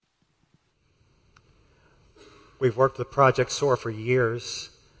We've worked with Project SOAR for years.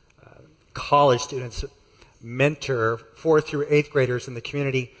 College students mentor 4th through 8th graders in the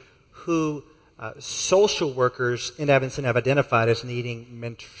community who social workers in Evanston have identified as needing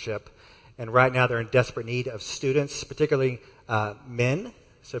mentorship. And right now they're in desperate need of students, particularly men.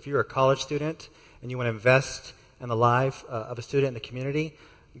 So if you're a college student and you want to invest in the life of a student in the community,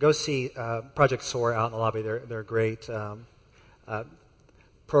 go see Project SOAR out in the lobby. They're a great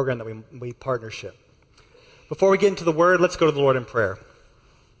program that we partnership. Before we get into the Word, let's go to the Lord in prayer.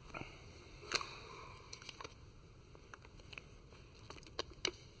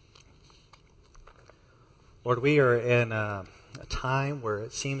 Lord, we are in a time where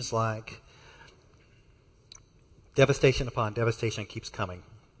it seems like devastation upon devastation keeps coming.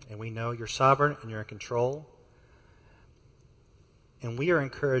 And we know you're sovereign and you're in control. And we are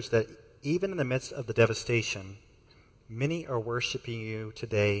encouraged that even in the midst of the devastation, many are worshiping you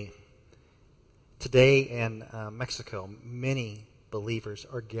today. Today in Mexico, many believers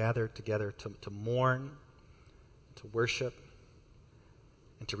are gathered together to mourn, to worship,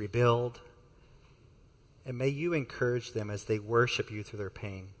 and to rebuild. And may you encourage them as they worship you through their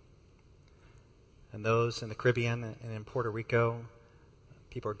pain. And those in the Caribbean and in Puerto Rico,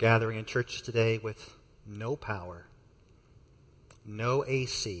 people are gathering in churches today with no power, no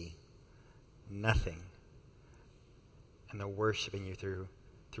AC, nothing. And they're worshiping you through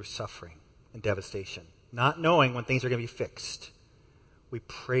suffering and devastation, not knowing when things are going to be fixed. We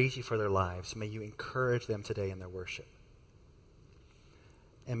praise you for their lives. May you encourage them today in their worship.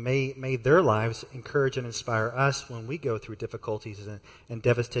 And may their lives encourage and inspire us when we go through difficulties and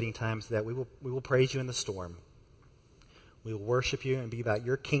devastating times, that we will praise you in the storm. We will worship you and be about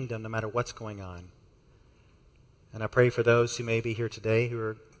your kingdom no matter what's going on. And I pray for those who may be here today who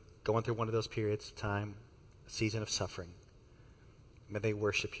are going through one of those periods of time, a season of suffering. May they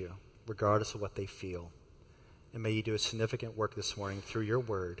worship you regardless of what they feel. And may you do a significant work this morning through your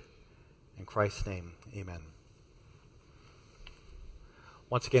word. In Christ's name, amen.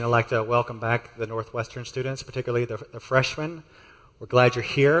 Once again, I'd like to welcome back the Northwestern students, particularly the freshmen. We're glad you're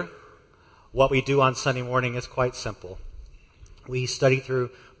here. What we do on Sunday morning is quite simple. We study through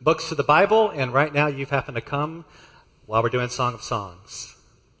books of the Bible, and right now you've happened to come while we're doing Song of Songs.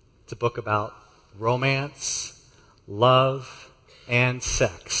 It's a book about romance, love, and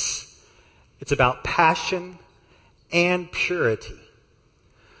sex. It's about passion and purity.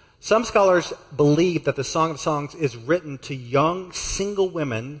 Some scholars believe that the Song of Songs is written to young single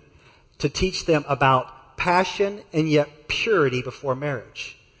women to teach them about passion and yet purity before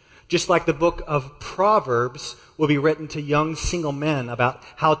marriage. Just like the book of Proverbs will be written to young single men about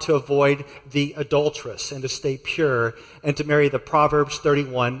how to avoid the adulteress and to stay pure and to marry the Proverbs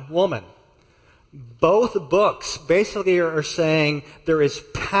 31 woman. Both books basically are saying there is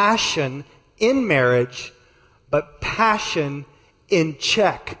passion in marriage, but passion in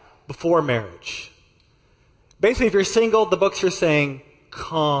check before marriage. Basically, if you're single, the books are saying,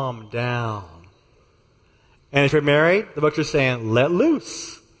 calm down. And if you're married, the books are saying, let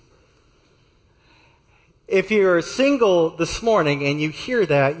loose. If you're single this morning and you hear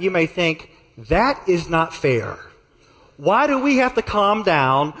that, you may think, that is not fair. Why do we have to calm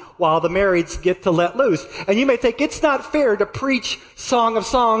down while the marrieds get to let loose? And you may think, it's not fair to preach Song of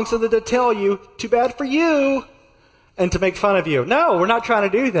Songs and then to tell you, too bad for you, and to make fun of you. No, we're not trying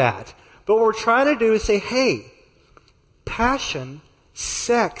to do that. But what we're trying to do is say, hey, passion,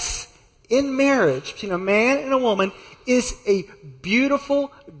 sex in marriage between a man and a woman is a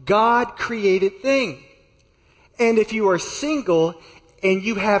beautiful, God-created thing. And if you are single and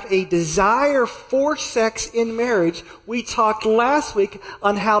you have a desire for sex in marriage, we talked last week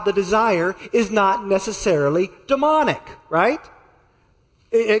on how the desire is not necessarily demonic, right?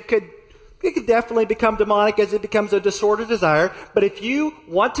 It could definitely become demonic as it becomes a disordered desire. But if you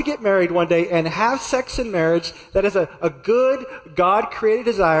want to get married one day and have sex in marriage, that is a good, God-created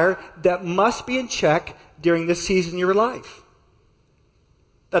desire that must be in check during this season of your life.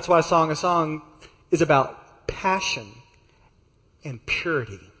 That's why Song of Songs is about passion and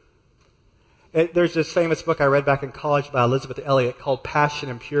purity. There's this famous book I read back in college by Elizabeth Elliot called Passion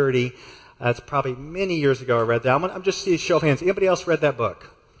and Purity. It's probably many years ago I read that. I'm just see a show of hands. Anybody else read that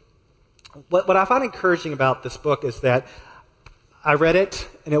book? What I find encouraging about this book is that I read it,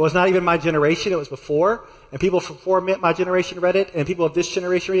 and it was not even my generation, it was before, and people before my generation read it, and people of this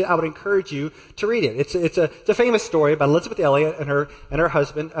generation read it. I would encourage you to read it. It's a famous story about Elizabeth Elliot and her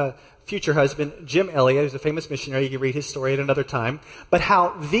husband, future husband, Jim Elliot, who's a famous missionary. You can read his story at another time. But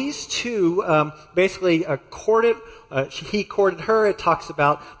how these two basically courted. He courted her. It talks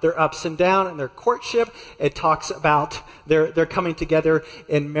about their ups and downs and their courtship. It talks about their coming together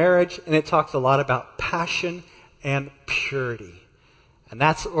in marriage, and it talks a lot about passion and purity. And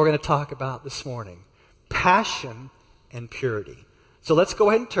that's what we're going to talk about this morning. Passion and purity. So let's go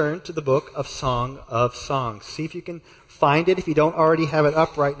ahead and turn to the book of Song of Songs. See if you can find it if you don't already have it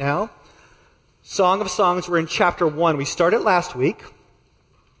up right now. Song of Songs, we're in chapter 1. We started last week.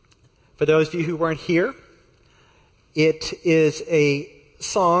 For those of you who weren't here, it is a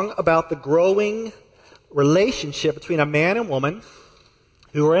song about the growing relationship between a man and woman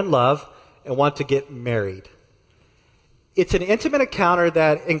who are in love and want to get married. It's an intimate encounter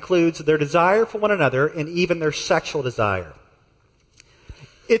that includes their desire for one another and even their sexual desire.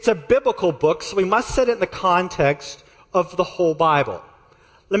 It's a biblical book, so we must set it in the context of the whole Bible.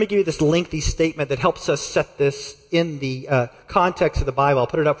 Let me give you this lengthy statement that helps us set this in the context of the Bible. I'll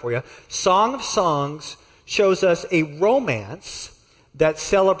put it up for you. Song of Songs shows us a romance that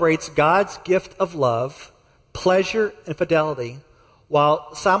celebrates God's gift of love, pleasure, and fidelity,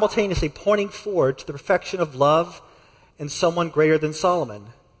 while simultaneously pointing forward to the perfection of love and someone greater than Solomon,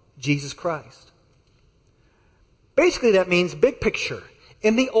 Jesus Christ. Basically, that means big picture.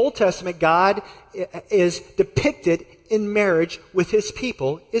 In the Old Testament, God is depicted in marriage with his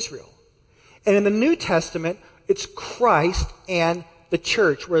people, Israel. And in the New Testament, it's Christ and the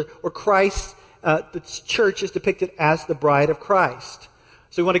church, where Christ, the church is depicted as the bride of Christ.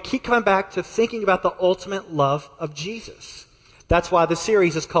 So we want to keep coming back to thinking about the ultimate love of Jesus. That's why the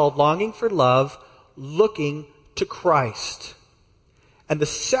series is called Longing for Love, Looking to Christ. And the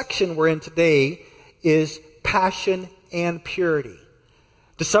section we're in today is Passion and Purity.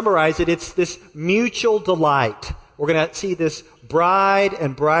 To summarize it, it's this mutual delight. We're going to see this bride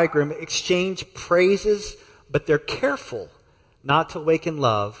and bridegroom exchange praises, but they're careful not to awaken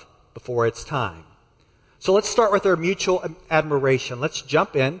love before it's time. So let's start with our mutual admiration. Let's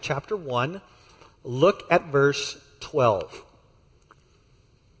jump in, chapter 1. Look at verse 12.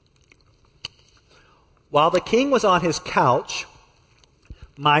 While the king was on his couch,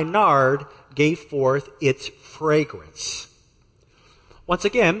 my nard gave forth its fragrance. Once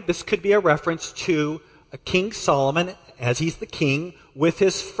again, this could be a reference to King Solomon, as he's the king, with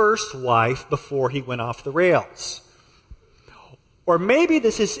his first wife before he went off the rails. Or maybe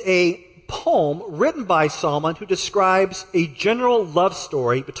this is a poem written by Solomon who describes a general love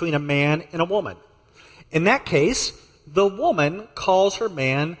story between a man and a woman. In that case, the woman calls her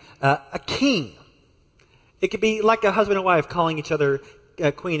man a king. It could be like a husband and wife calling each other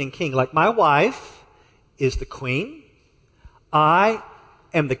queen and king. Like, my wife is the queen, I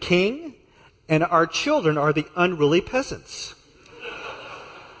am the king, and our children are the unruly peasants.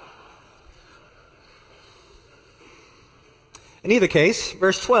 In either case,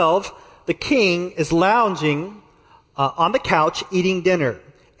 verse 12, the king is lounging on the couch eating dinner,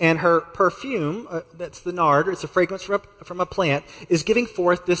 and her perfume, that's the nard, it's a fragrance from a plant, is giving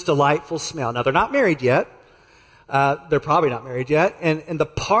forth this delightful smell. Now, they're not married yet. They're probably not married yet. And the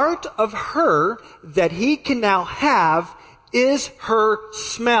part of her that he can now have is her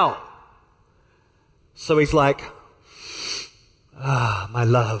smell. So he's like, my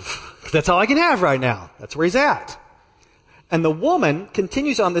love. That's all I can have right now. That's where he's at. And the woman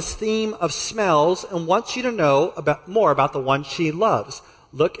continues on this theme of smells and wants you to know more about the one she loves.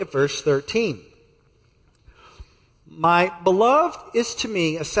 Look at verse 13. My beloved is to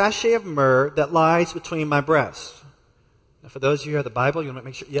me a sachet of myrrh that lies between my breasts. Now, for those of you who have the Bible, you want to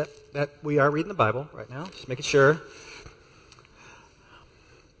make sure, that we are reading the Bible right now. Just making sure.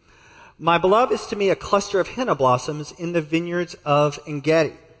 My beloved is to me a cluster of henna blossoms in the vineyards of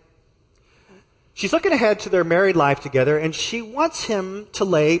En-gedi. She's looking ahead to their married life together, and she wants him to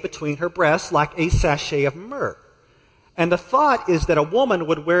lay between her breasts like a sachet of myrrh. And the thought is that a woman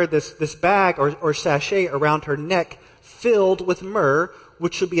would wear this bag or sachet around her neck filled with myrrh,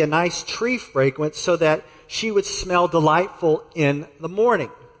 which would be a nice tree fragrance so that she would smell delightful in the morning.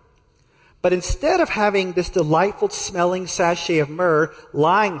 But instead of having this delightful smelling sachet of myrrh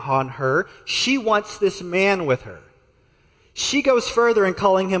lying on her, she wants this man with her. She goes further in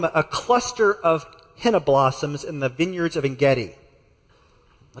calling him a cluster of henna blossoms in the vineyards of En-gedi.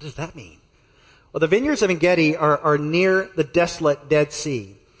 What does that mean? Well, the vineyards of En-gedi are near the desolate Dead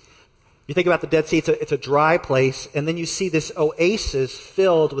Sea. You think about the Dead Sea, it's a dry place, and then you see this oasis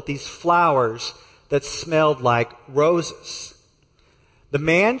filled with these flowers that smelled like roses. The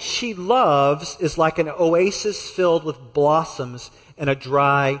man she loves is like an oasis filled with blossoms in a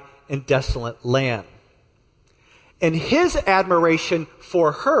dry and desolate land. And his admiration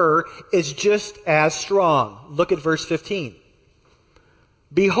for her is just as strong. Look at verse 15.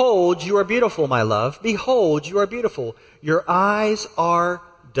 Behold, you are beautiful, my love. Behold, you are beautiful. Your eyes are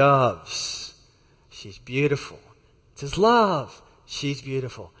doves. She's beautiful. It says love. She's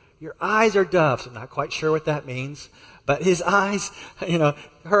beautiful. Your eyes are doves. I'm not quite sure what that means. But his eyes,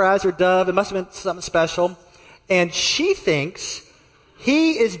 her eyes are dove. It must have been something special. And she thinks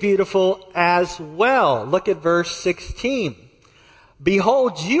he is beautiful as well. Look at verse 16.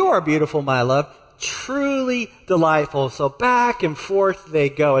 Behold, you are beautiful, my love, truly delightful. So back and forth they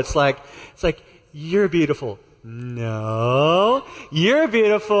go. It's like, you're beautiful. No. You're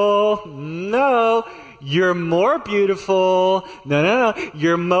beautiful. No. You're more beautiful. No.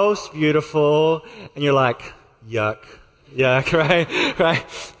 You're most beautiful. And you're like, yuck, right?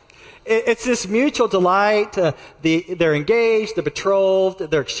 It's this mutual delight. They're engaged, they're betrothed,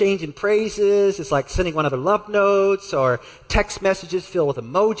 they're exchanging praises. It's like sending one another love notes or text messages filled with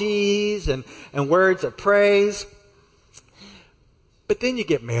emojis and words of praise. But then you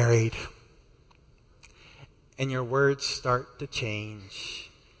get married, and your words start to change,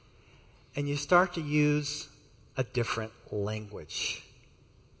 and you start to use a different language.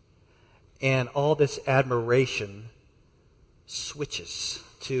 And all this admiration switches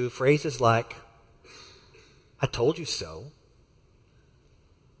to phrases like, I told you so.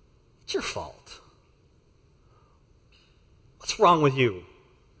 It's your fault. What's wrong with you?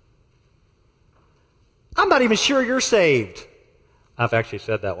 I'm not even sure you're saved. I've actually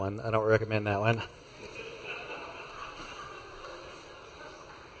said that one. I don't recommend that one.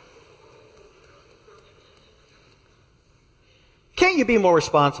 Can't you be more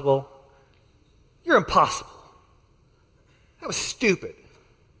responsible? You're impossible. That was stupid.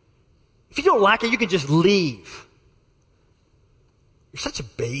 If you don't like it, you can just leave. You're such a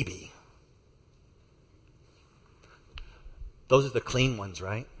baby. Those are the clean ones,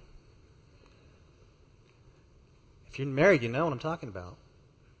 right? If you're married, you know what I'm talking about.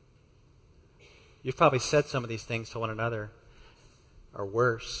 You've probably said some of these things to one another, or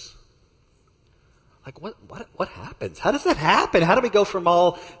worse. Like, what happens? How does that happen? How do we go from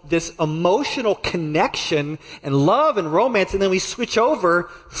all this emotional connection and love and romance, and then we switch over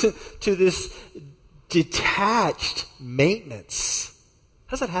to this detached maintenance?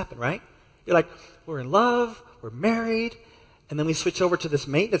 How does that happen, right? You're like, we're in love, we're married, and then we switch over to this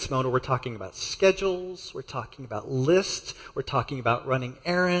maintenance mode where we're talking about schedules, we're talking about lists, we're talking about running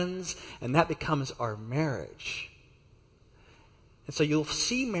errands, and that becomes our marriage. And so you'll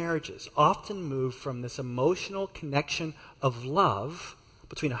see marriages often move from this emotional connection of love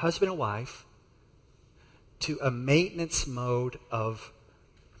between a husband and wife to a maintenance mode of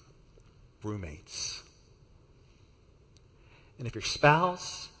roommates. And if your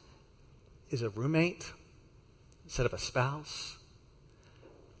spouse is a roommate instead of a spouse,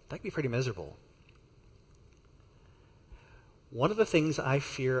 that can be pretty miserable. One of the things I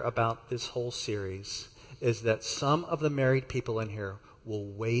fear about this whole series is that some of the married people in here will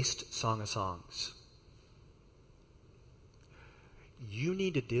waste Song of Songs. You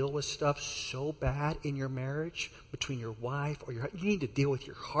need to deal with stuff so bad in your marriage between your wife or you need to deal with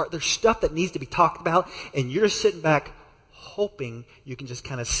your heart. There's stuff that needs to be talked about, and you're sitting back hoping you can just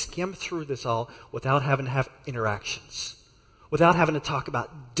kind of skim through this all without having to have interactions, without having to talk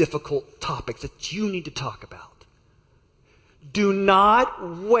about difficult topics that you need to talk about. Do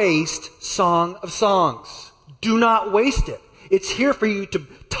not waste Song of Songs. Do not waste it. It's here for you to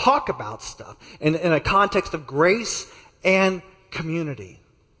talk about stuff in a context of grace and community.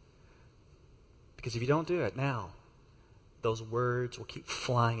 Because if you don't do it now, those words will keep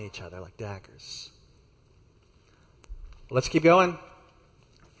flying at each other like daggers. Let's keep going.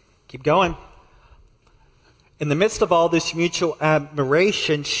 Keep going. In the midst of all this mutual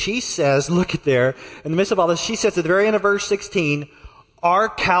admiration, she says, look at there, in the midst of all this, she says at the very end of verse 16, our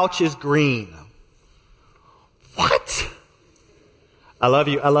couch is green. What? I love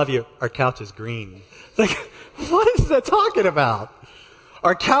you. Our couch is green. Like, what is that talking about?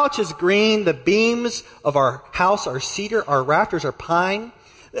 Our couch is green. The beams of our house are cedar. Our rafters are pine.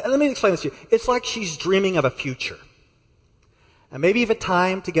 Let me explain this to you. It's like she's dreaming of a future. And maybe even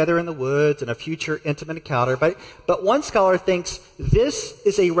time together in the woods and a future intimate encounter. But one scholar thinks this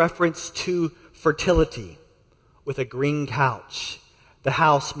is a reference to fertility with a green couch, the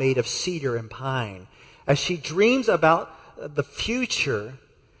house made of cedar and pine. As she dreams about the future,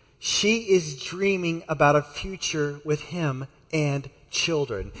 she is dreaming about a future with him and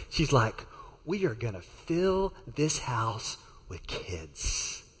children. She's like, we are going to fill this house with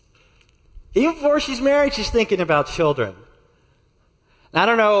kids. Even before she's married, she's thinking about children. Now, I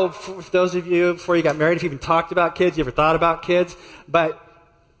don't know if those of you, before you got married, if you even talked about kids, you ever thought about kids, but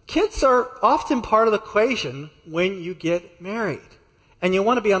kids are often part of the equation when you get married, and you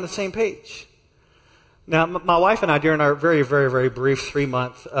want to be on the same page. Now, my wife and I, during our very, very, very brief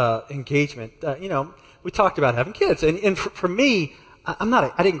 3-month engagement, we talked about having kids, and for me,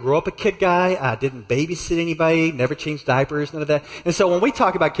 I didn't grow up a kid guy. I didn't babysit anybody, never changed diapers, none of that. And so when we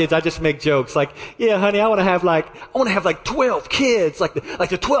talk about kids, I just make jokes like, yeah, honey, I want to have like 12 kids, like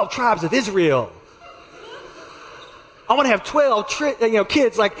the 12 tribes of Israel. I want to have 12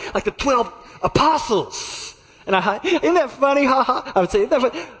 kids like the 12 apostles. And isn't that funny? Ha ha. I would say, isn't that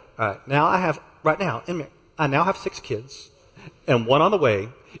funny? All right, I now have 6 kids and one on the way.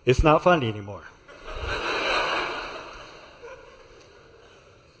 It's not funny anymore.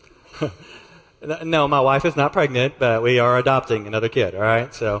 No, my wife is not pregnant, but we are adopting another kid, all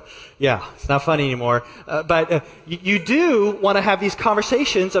right? So, yeah, it's not funny anymore. But you do want to have these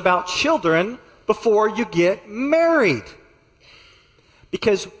conversations about children before you get married.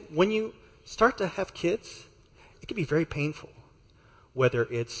 Because when you start to have kids, it can be very painful, whether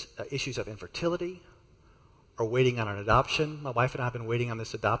it's issues of infertility or waiting on an adoption. My wife and I have been waiting on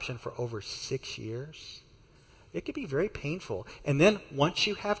this adoption for over 6 years. It can be very painful. And then once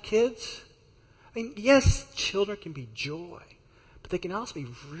you have kids, yes, children can be joy, but they can also be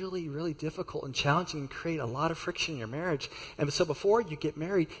really, really difficult and challenging and create a lot of friction in your marriage. And so before you get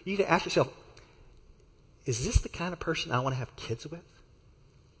married, you need to ask yourself, is this the kind of person I want to have kids with?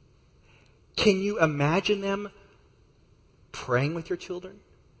 Can you imagine them praying with your children,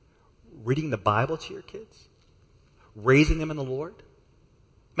 reading the Bible to your kids, raising them in the Lord?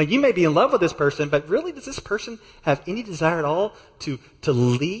 You may be in love with this person, but really, does this person have any desire at all to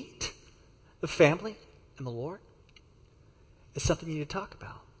lead the family and the Lord? It's something you need to talk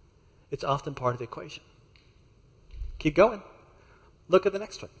about. It's often part of the equation. Keep going. Look at the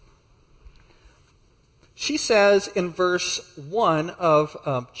next one. She says in verse 1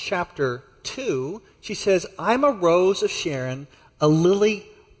 of chapter 2, she says, I'm a rose of Sharon, a lily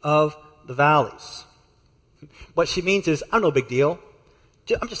of the valleys. What she means is, I'm no big deal.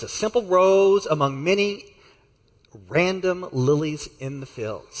 I'm just a simple rose among many random lilies in the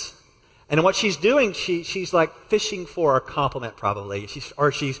fields. And what she's doing, she's like fishing for a compliment probably.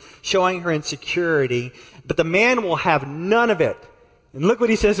 She's showing her insecurity. But the man will have none of it. And look what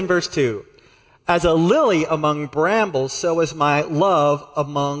he says in verse 2. As a lily among brambles, so is my love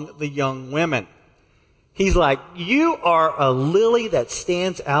among the young women. He's like, you are a lily that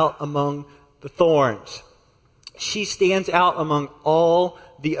stands out among the thorns. She stands out among all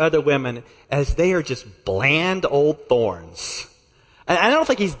the other women as they are just bland old thorns. And I don't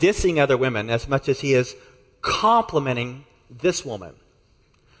think he's dissing other women as much as he is complimenting this woman.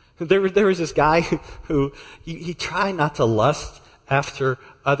 There was this guy who he tried not to lust after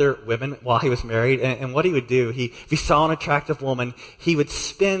other women while he was married. And what he would do, if he saw an attractive woman, he would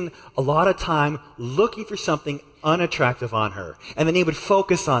spend a lot of time looking for something unattractive on her. And then he would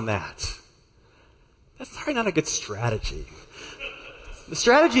focus on that. That's probably not a good strategy. The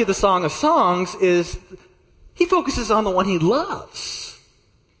strategy of the Song of Songs is he focuses on the one he loves.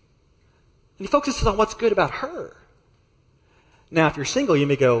 And he focuses on what's good about her. Now, if you're single, you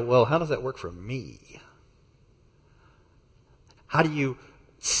may go, well, how does that work for me? How do you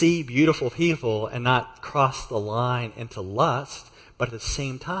see beautiful people and not cross the line into lust, but at the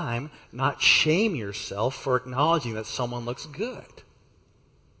same time, not shame yourself for acknowledging that someone looks good?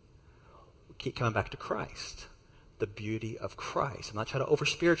 Keep coming back to Christ, the beauty of Christ. I'm not trying to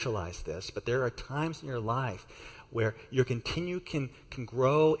over-spiritualize this, but there are times in your life where you can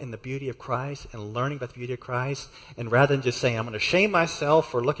grow in the beauty of Christ and learning about the beauty of Christ, and rather than just saying, I'm going to shame myself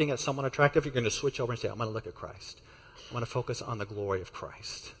for looking at someone attractive, you're going to switch over and say, I'm going to look at Christ. I'm going to focus on the glory of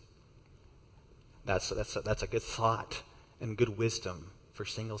Christ. That's a good thought and good wisdom for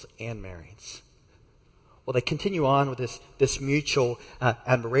singles and marrieds. Well, they continue on with this mutual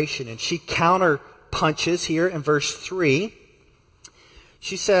admiration, and she counter punches here in verse 3.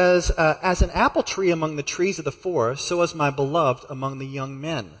 She says, as an apple tree among the trees of the forest, so is my beloved among the young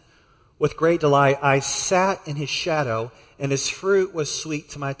men. With great delight I sat in his shadow, and his fruit was sweet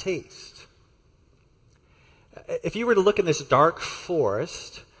to my taste. If you were to look in this dark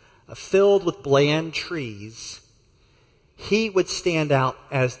forest, filled with bland trees, he would stand out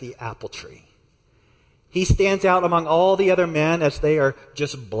as the apple tree. He stands out among all the other men as they are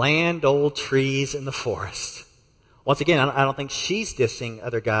just bland old trees in the forest. Once again, I don't think she's dissing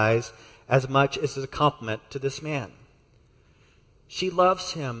other guys as much as a compliment to this man. She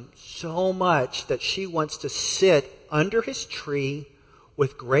loves him so much that she wants to sit under his tree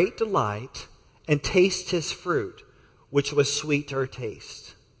with great delight and taste his fruit, which was sweet to her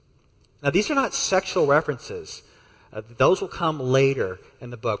taste. Now, these are not sexual references. Those will come later in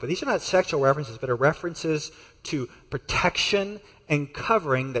the book. But these are not sexual references, but are references to protection and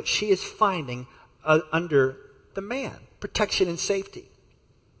covering that she is finding under the man. Protection and safety.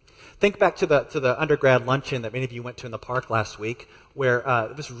 Think back to the undergrad luncheon that many of you went to in the park last week, where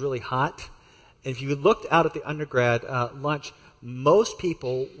it was really hot. And if you looked out at the undergrad lunch, most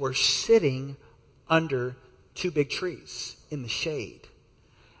people were sitting under two big trees in the shade.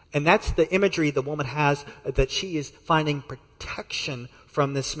 And that's the imagery the woman has, that she is finding protection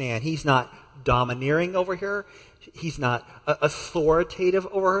from this man. He's not domineering over her. He's not authoritative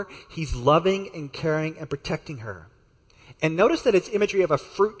over her. He's loving and caring and protecting her. And notice that it's imagery of a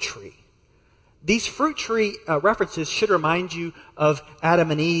fruit tree. These fruit tree references should remind you of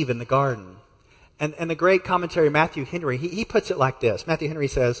Adam and Eve in the garden. And the great commentary Matthew Henry, he puts it like this. Matthew Henry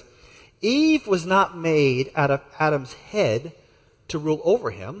says, Eve was not made out of Adam's head to rule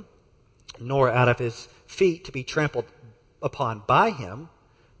over him, nor out of his feet to be trampled upon by him,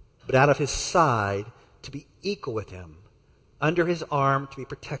 but out of his side to be equal with him, under his arm to be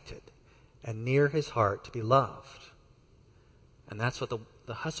protected, and near his heart to be loved. And that's what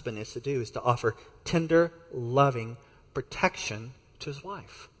the husband is to do, is to offer tender, loving protection to his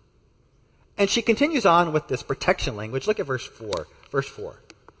wife. And she continues on with this protection language. Look at verse 4. Verse 4.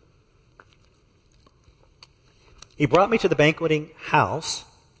 He brought me to the banqueting house,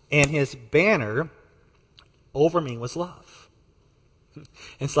 and his banner over me was love.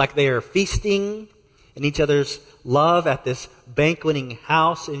 It's like they are feasting in each other's love at this banqueting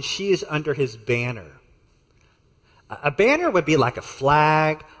house, and she is under his banner. A banner would be like a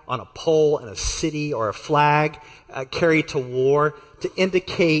flag on a pole in a city, or a flag carried to war to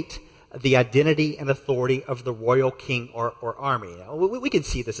indicate the identity and authority of the royal king or army. Now, we can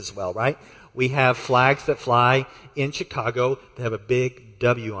see this as well, right? We have flags that fly in Chicago that have a big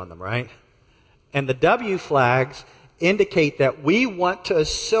W on them, right? And the W flags indicate that we want to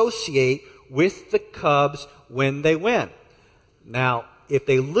associate with the Cubs when they win. Now, if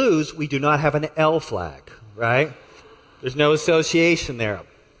they lose, we do not have an L flag, right? There's no association there.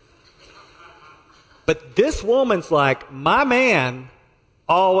 But this woman's like, my man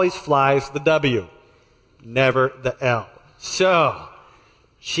always flies the W, never the L. So,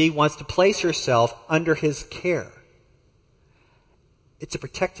 she wants to place herself under his care. It's a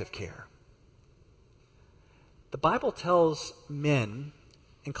protective care. The Bible tells men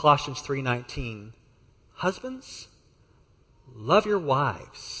in Colossians 3:19, husbands, love your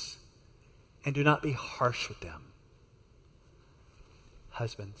wives and do not be harsh with them.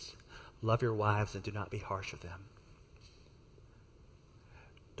 Husbands, love your wives and do not be harsh with them.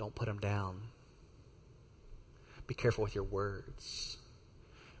 Don't put them down. Be careful with your words.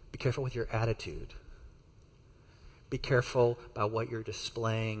 Be careful with your attitude. Be careful about what you're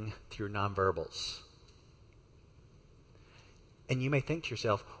displaying through your nonverbals. And you may think to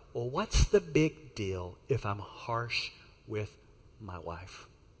yourself, well, what's the big deal if I'm harsh with my wife?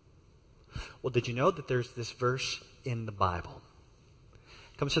 Well, did you know that there's this verse in the Bible?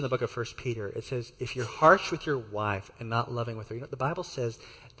 It comes from the book of 1 Peter. It says, if you're harsh with your wife and not loving with her, the Bible says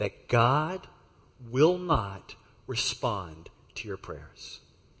that God will not respond to your prayers.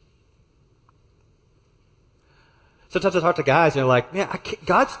 Sometimes I talk to guys and they're like, man,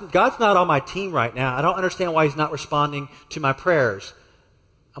 God's not on my team right now. I don't understand why he's not responding to my prayers.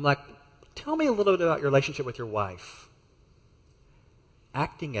 I'm like, tell me a little bit about your relationship with your wife.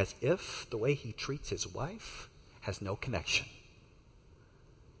 Acting as if the way he treats his wife has no connection.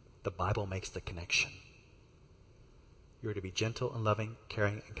 The Bible makes the connection. You're to be gentle and loving,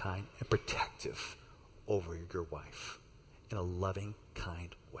 caring and kind, and protective over your wife in a loving,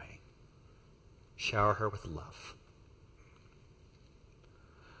 kind way. Shower her with love.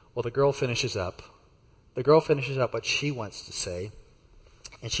 Well, the girl finishes up what she wants to say,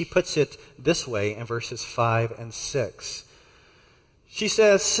 and she puts it this way in verses 5 and 6. She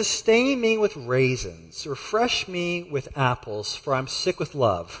says, sustain me with raisins, refresh me with apples, for I'm sick with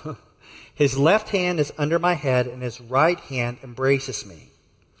love. His left hand is under my head, and his right hand embraces me.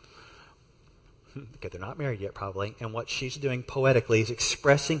 Okay, they're not married yet, probably, and what she's doing poetically is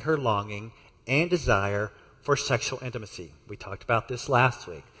expressing her longing and desire for sexual intimacy. We talked about this last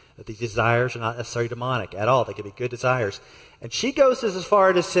week, that these desires are not necessarily demonic at all. They can be good desires. And she goes as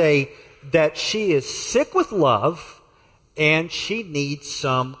far to say that she is sick with love and she needs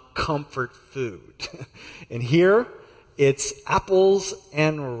some comfort food. And here, it's apples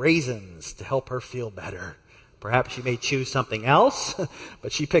and raisins to help her feel better. Perhaps she may choose something else,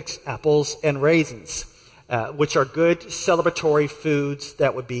 but she picks apples and raisins, which are good celebratory foods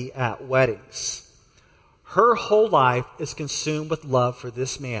that would be at weddings. Her whole life is consumed with love for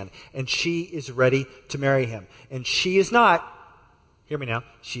this man, and she is ready to marry him. And she is not, hear me now,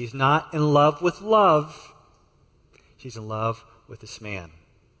 she's not in love with love. She's in love with this man.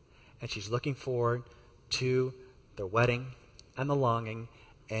 And she's looking forward to their wedding and the longing,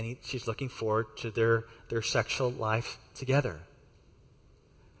 and she's looking forward to their sexual life together.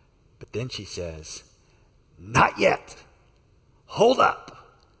 But then she says, not yet. Hold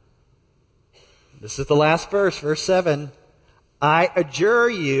up. This is the last verse, verse 7. I adjure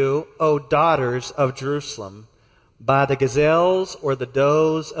you, O daughters of Jerusalem, by the gazelles or the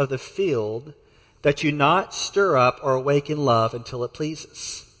does of the field, that you not stir up or awaken love until it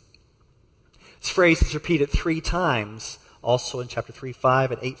pleases. This phrase is repeated 3 times, also in chapter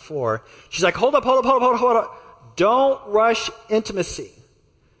 3:5 and 8:4. She's like, hold up. Don't rush intimacy.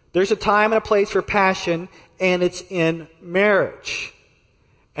 There's a time and a place for passion, and it's in marriage.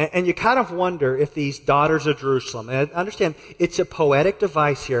 And you kind of wonder if these daughters of Jerusalem, and I understand it's a poetic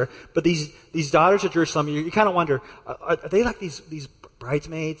device here, but these daughters of Jerusalem, you kind of wonder, are they like these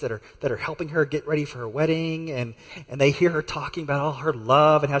bridesmaids that are helping her get ready for her wedding, and they hear her talking about all her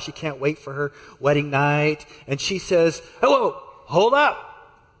love and how she can't wait for her wedding night, and she says, hello, hold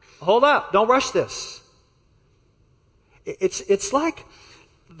up, don't rush this. It's like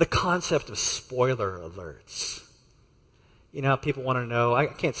the concept of spoiler alerts. You know, people want to know. I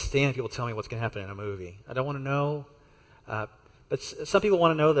can't stand people telling me what's going to happen in a movie. I don't want to know. But some people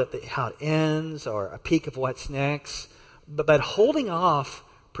want to know how it ends or a peek of what's next. But holding off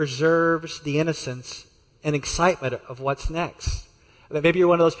preserves the innocence and excitement of what's next. Maybe you're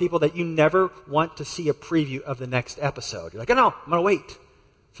one of those people that you never want to see a preview of the next episode. You're like, oh, no, I'm going to wait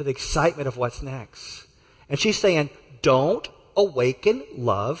for the excitement of what's next. And she's saying, don't awaken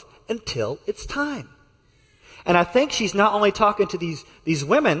love until it's time. And I think she's not only talking to these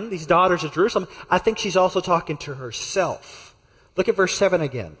women, these daughters of Jerusalem, I think she's also talking to herself. Look at verse 7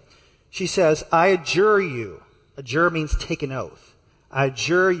 again. She says, I adjure you. Adjure means take an oath. I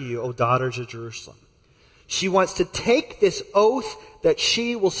adjure you, O daughters of Jerusalem. She wants to take this oath that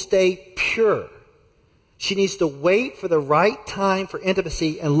she will stay pure. She needs to wait for the right time for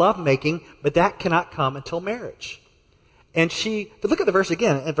intimacy and lovemaking, but that cannot come until marriage. But look at the verse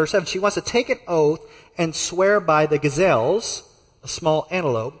again. In verse 7, she wants to take an oath and swear by the gazelles, a small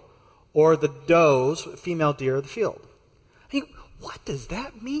antelope, or the does, female deer of the field. I mean, what does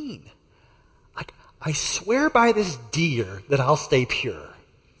that mean? Like, I swear by this deer that I'll stay pure.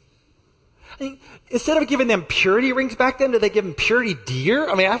 I mean, instead of giving them purity rings back then, do they give them purity deer?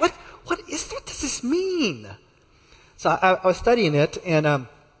 I mean, what does this mean? So I was studying it, and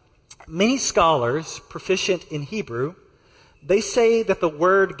many scholars proficient in Hebrew, they say that the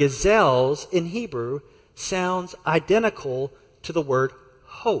word gazelles in Hebrew sounds identical to the word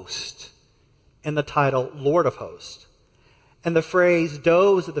host in the title Lord of Hosts. And the phrase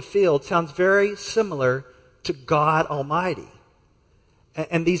does of the field sounds very similar to God Almighty.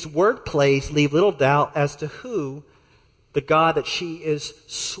 And these word plays leave little doubt as to who the God that she is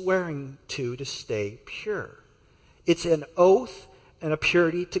swearing to stay pure. It's an oath and a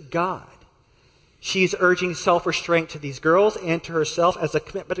purity to God. She's urging self-restraint to these girls and to herself as a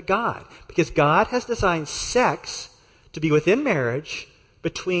commitment to God. Because God has designed sex to be within marriage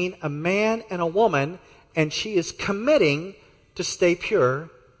between a man and a woman, and she is committing to stay pure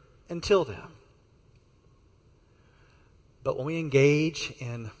until then. But when we engage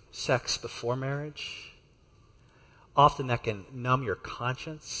in sex before marriage, often that can numb your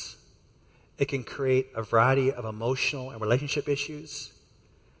conscience. It can create a variety of emotional and relationship issues.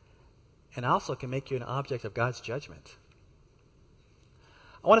 And also can make you an object of God's judgment.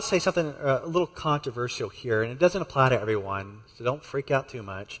 I want to say something a little controversial here, and it doesn't apply to everyone, so don't freak out too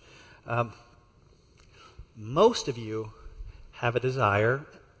much. Most of you have a desire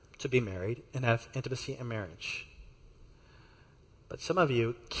to be married and have intimacy in marriage. But some of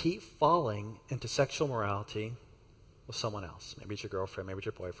you keep falling into sexual morality with someone else. Maybe it's your girlfriend, maybe it's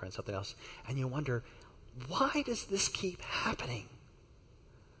your boyfriend, something else. And you wonder, why does this keep happening?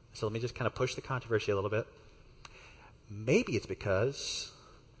 So let me just kind of push the controversy a little bit. Maybe it's because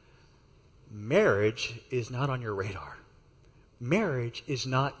marriage is not on your radar. Marriage is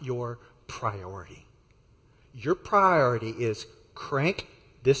not your priority. Your priority is crank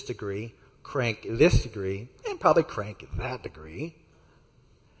this degree, and probably crank that degree.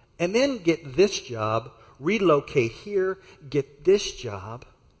 And then get this job, relocate here, get this job.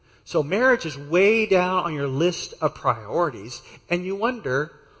 So marriage is way down on your list of priorities, and you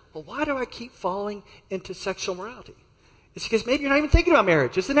wonder, well, why do I keep falling into sexual morality? It's because maybe you're not even thinking about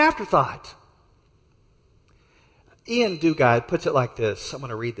marriage. It's an afterthought. Ian Duguid puts it like this. I'm going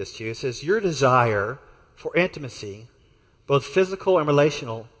to read this to you. It says, your desire for intimacy, both physical and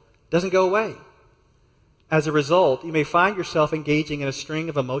relational, doesn't go away. As a result, you may find yourself engaging in a string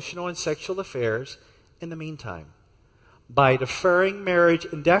of emotional and sexual affairs in the meantime. By deferring marriage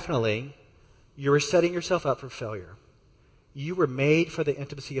indefinitely, you are setting yourself up for failure. You were made for the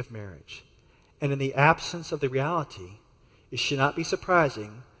intimacy of marriage. And in the absence of the reality, it should not be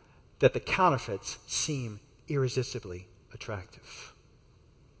surprising that the counterfeits seem irresistibly attractive.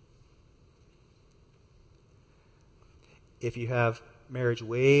 If you have marriage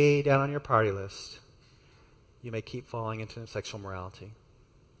way down on your priority list, you may keep falling into sexual morality.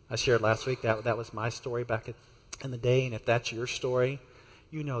 I shared last week that was my story back in the day, and if that's your story,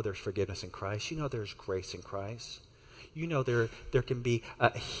 you know there's forgiveness in Christ. You know there's grace in Christ. You know there can be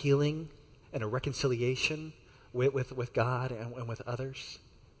a healing and a reconciliation with God and with others.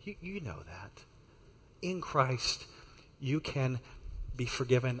 You know that. In Christ, you can be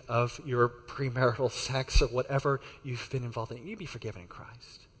forgiven of your premarital sex or whatever you've been involved in. You be forgiven in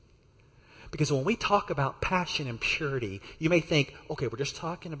Christ. Because when we talk about passion and purity, you may think, okay, we're just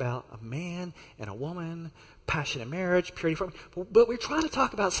talking about a man and a woman, passion in marriage, purity for, but we're trying to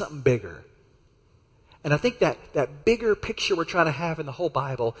talk about something bigger. And I think that bigger picture we're trying to have in the whole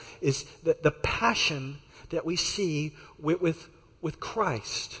Bible is the passion that we see with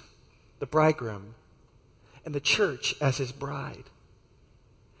Christ, the bridegroom, and the church as his bride.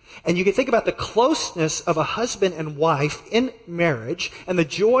 And you can think about the closeness of a husband and wife in marriage and the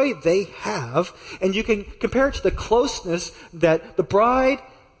joy they have, and you can compare it to the closeness that the bride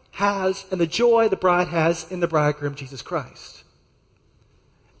has and the joy the bride has in the bridegroom, Jesus Christ.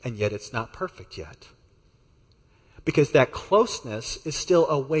 And yet it's not perfect yet. Because that closeness is still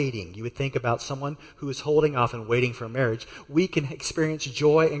awaiting. You would think about someone who is holding off and waiting for marriage. We can experience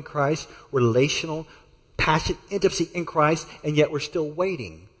joy in Christ, relational, passion, intimacy in Christ, and yet we're still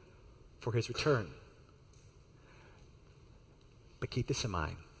waiting for his return. But keep this in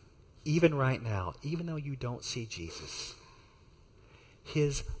mind. Even right now, even though you don't see Jesus,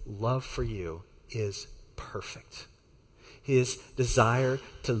 his love for you is perfect. His desire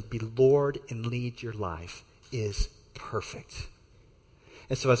to be Lord and lead your life is perfect.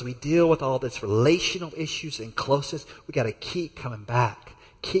 And so as we deal with all this relational issues and closeness, we got to keep coming back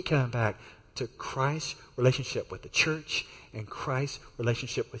to Christ's relationship with the church and Christ's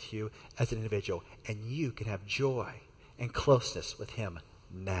relationship with you as an individual. And you can have joy and closeness with him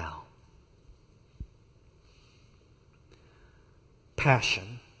now.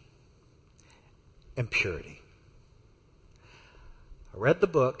 Passion and purity. I read the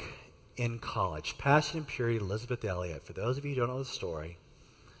book in college, Passion and Purity, Elisabeth Elliot. For those of you who don't know the story,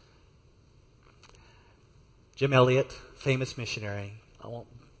 Jim Elliot, famous missionary. I won't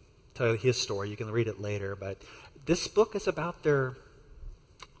tell you his story. You can read it later. But this book is about their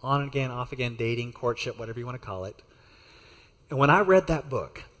on again, off again dating, courtship, whatever you want to call it. And when I read that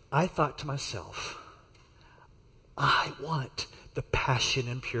book, I thought to myself, I want the passion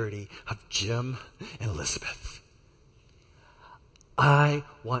and purity of Jim and Elizabeth. I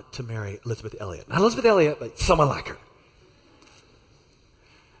want to marry Elisabeth Elliot. Not Elisabeth Elliot, but someone like her.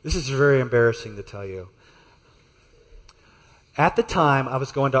 This is very embarrassing to tell you. At the time, I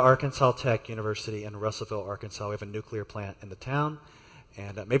was going to Arkansas Tech University in Russellville, Arkansas. We have a nuclear plant in the town.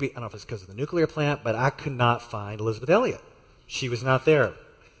 And maybe, I don't know if it's because of the nuclear plant, but I could not find Elisabeth Elliot. She was not there.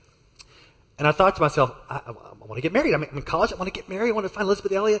 And I thought to myself, I want to get married. I'm in college. I want to get married. I want to find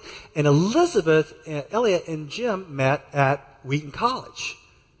Elisabeth Elliot. And Elisabeth Elliot and Jim met at Wheaton College.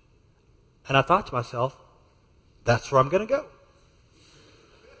 And I thought to myself, that's where I'm going to go.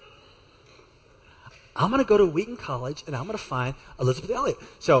 I'm going to go to Wheaton College and I'm going to find Elisabeth Elliot.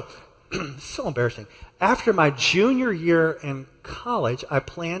 So, so embarrassing. After my junior year in college, I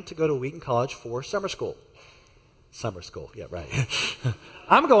planned to go to Wheaton College for summer school. Summer school, yeah, right.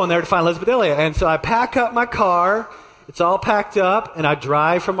 I'm going there to find Elisabeth Elliot. And so I pack up my car. It's all packed up. And I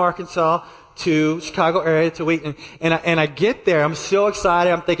drive from Arkansas to Chicago area to Wheaton. And I get there. I'm so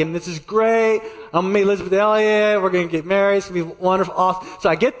excited. I'm thinking, this is great. I'm going to meet Elisabeth Elliot. We're going to get married. It's going to be wonderful, awesome. So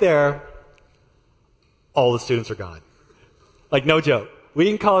I get there. All the students are gone. Like, no joke.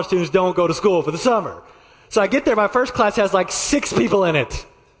 Wheaton College students don't go to school for the summer. So I get there. My first class has like 6 people in it.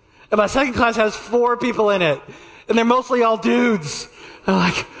 And my second class has 4 people in it. And they're mostly all dudes.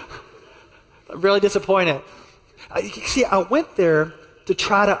 I'm really disappointed. See, I went there to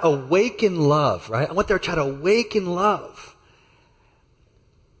try to awaken love, right? I went there to try to awaken love.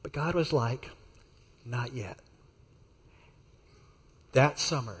 But God was like, not yet. That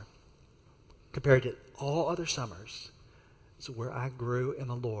summer, compared to all other summers, is where I grew in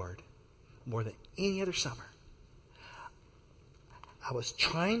the Lord more than any other summer. I was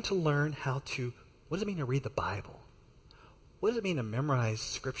trying to learn how to, what does it mean to read the Bible? What does it mean to memorize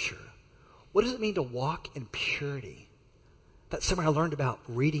Scripture? What does it mean to walk in purity? That summer I learned about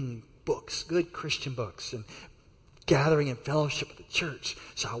reading books, good Christian books, and gathering in fellowship with the church.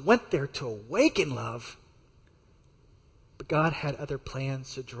 So I went there to awaken love, but God had other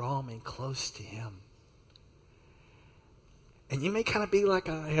plans to draw me close to Him. And you may kind of be like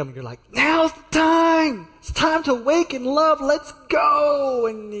I am. You're like, now's the time. It's time to wake in love. Let's go.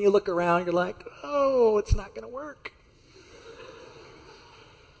 And you look around. You're like, oh, it's not going to work.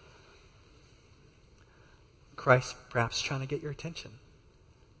 Christ perhaps trying to get your attention.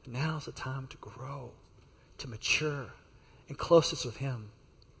 Now's the time to grow, to mature, in closeness with Him.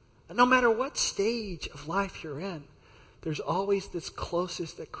 And no matter what stage of life you're in, there's always this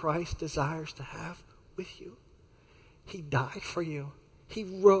closeness that Christ desires to have with you. He died for you. He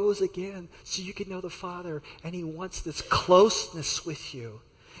rose again so you can know the Father, and He wants this closeness with you.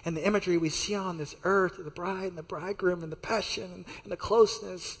 And the imagery we see on this earth, the bride and the bridegroom and the passion and the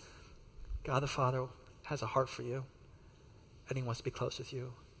closeness, God the Father has a heart for you, and He wants to be close with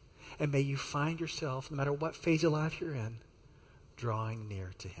you. And may you find yourself, no matter what phase of life you're in, drawing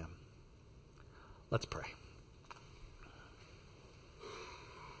near to Him. Let's pray.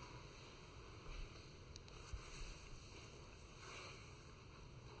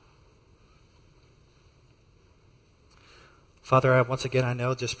 Father, once again, I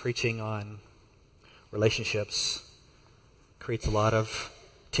know just preaching on relationships creates a lot of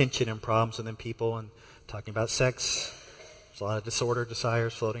tension and problems within people, and talking about sex, there's a lot of disorder,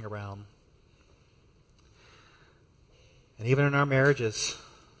 desires floating around. And even in our marriages,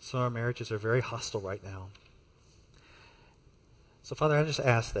 some of our marriages are very hostile right now. So, Father, I just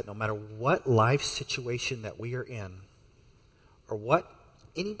ask that no matter what life situation that we are in, or what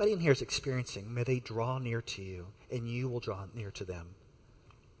anybody in here is experiencing, may they draw near to you, and you will draw near to them.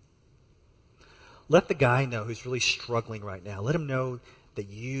 Let the guy know who's really struggling right now. Let him know that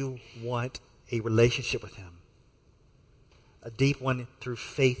you want a relationship with Him, a deep one through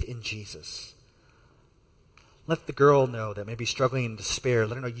faith in Jesus. Let the girl know that maybe struggling in despair.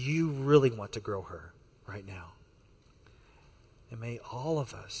 Let her know you really want to grow her right now. And may all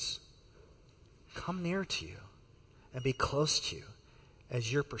of us come near to you and be close to you,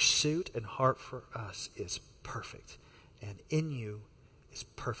 as your pursuit and heart for us is perfect, and in you is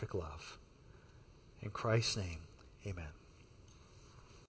perfect love. In Christ's name, amen.